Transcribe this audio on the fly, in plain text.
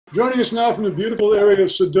Joining us now from the beautiful area of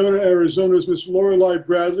Sedona, Arizona is Miss Lauralei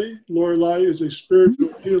Bradley. Lauralei is a spiritual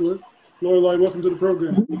healer. Lauralei, welcome to the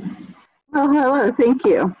program. Oh, hello. Thank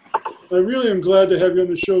you. I really am glad to have you on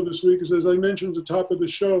the show this week, because as I mentioned at the top of the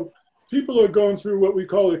show, people are going through what we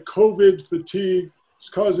call a COVID fatigue. It's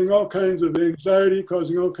causing all kinds of anxiety,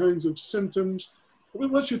 causing all kinds of symptoms.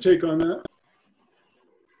 What's your take on that?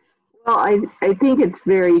 Well, I think it's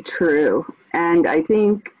very true. And I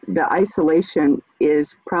think the isolation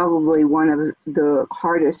is probably one of the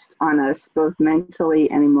hardest on us, both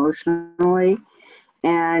mentally and emotionally.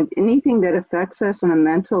 And anything that affects us on a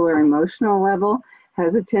mental or emotional level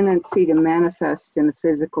has a tendency to manifest in the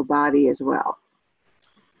physical body as well.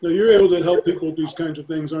 Now, you're able to help people with these kinds of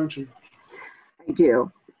things, aren't you? I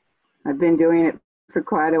do. I've been doing it for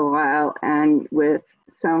quite a while, and with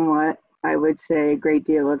somewhat, I would say, a great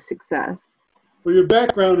deal of success. Well, your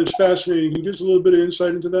background is fascinating. Can you give us a little bit of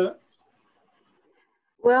insight into that?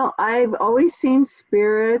 Well, I've always seen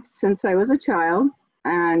spirits since I was a child,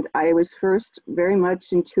 and I was first very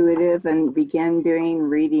much intuitive and began doing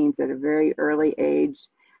readings at a very early age.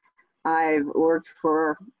 I've worked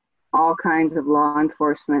for all kinds of law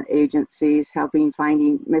enforcement agencies, helping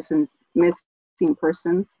finding missing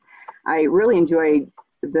persons. I really enjoyed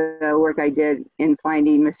the work I did in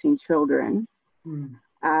finding missing children.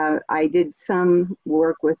 I did some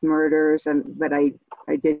work with murders, but I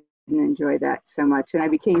didn't enjoy that so much. And I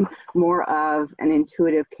became more of an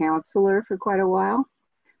intuitive counselor for quite a while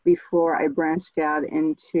before I branched out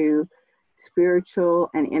into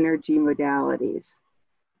spiritual and energy modalities.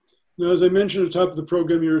 Now, as I mentioned at the top of the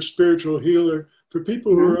program, you're a spiritual healer. For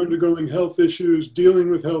people who are undergoing health issues,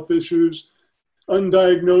 dealing with health issues,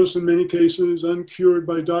 undiagnosed in many cases, uncured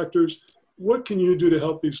by doctors, what can you do to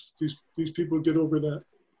help these people get over that?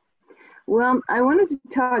 Well, I wanted to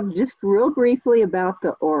talk just real briefly about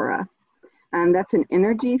the aura. And that's an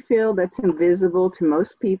energy field that's invisible to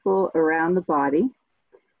most people around the body.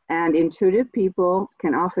 And intuitive people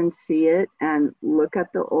can often see it and look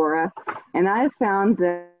at the aura. And I have found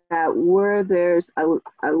that where there's a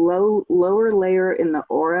lower layer in the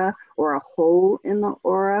aura or a hole in the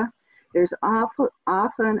aura, there's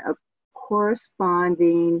often a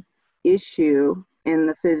corresponding issue in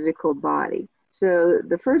the physical body. So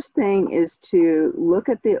the first thing is to look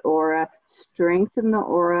at the aura, strengthen the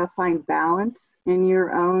aura, find balance in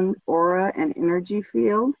your own aura and energy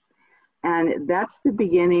field. And that's the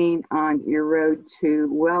beginning on your road to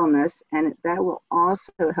wellness. And that will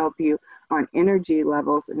also help you on energy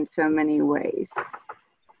levels in so many ways.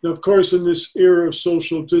 Now, of course, in this era of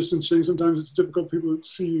social distancing, sometimes it's difficult for people to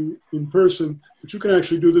see you in person, but you can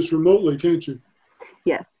actually do this remotely, can't you?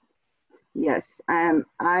 Yes. Yes.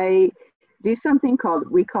 I do something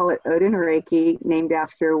we call it Odin Reiki, named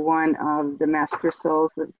after one of the master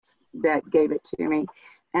souls that gave it to me.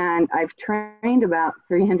 And I've trained about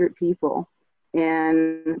 300 people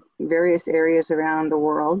in various areas around the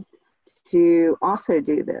world to also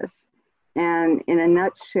do this. And in a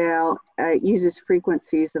nutshell, it uses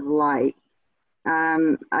frequencies of light.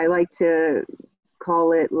 I like to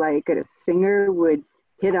call it like a singer would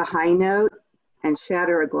hit a high note and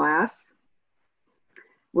shatter a glass.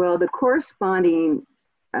 Well, the corresponding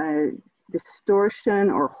distortion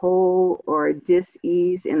or hole or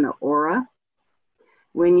dis-ease in the aura,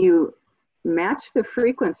 when you match the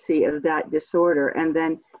frequency of that disorder and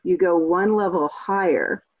then you go one level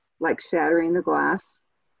higher, like shattering the glass,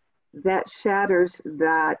 that shatters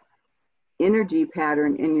that energy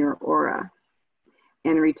pattern in your aura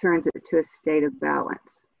and returns it to a state of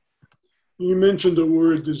balance. You mentioned the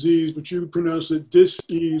word disease, but you pronounced it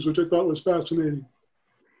dis-ease, which I thought was fascinating.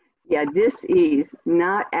 Yeah, dis-ease,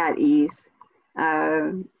 not at ease,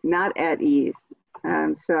 not at ease.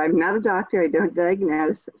 So I'm not a doctor, I don't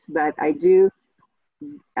diagnose, but I do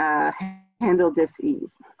handle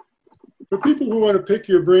dis-ease. For people who want to pick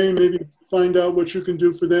your brain, maybe find out what you can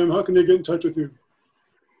do for them, how can they get in touch with you?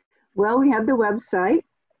 Well, we have the website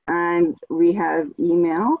and we have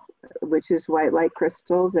email, which is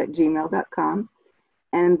whitelightcrystals@gmail.com.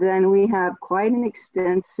 And then we have quite an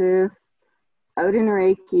extensive Odin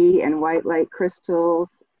Reiki and White Light Crystals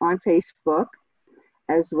on Facebook,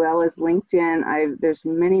 as well as LinkedIn. There's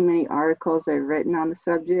many articles I've written on the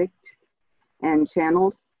subject and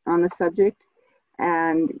channeled on the subject,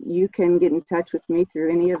 and you can get in touch with me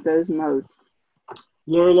through any of those modes.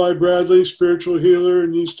 Lauralei Bradley, spiritual healer.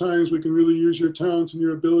 In these times, we can really use your talents and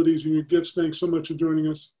your abilities and your gifts. Thanks so much for joining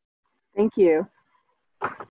us. Thank you.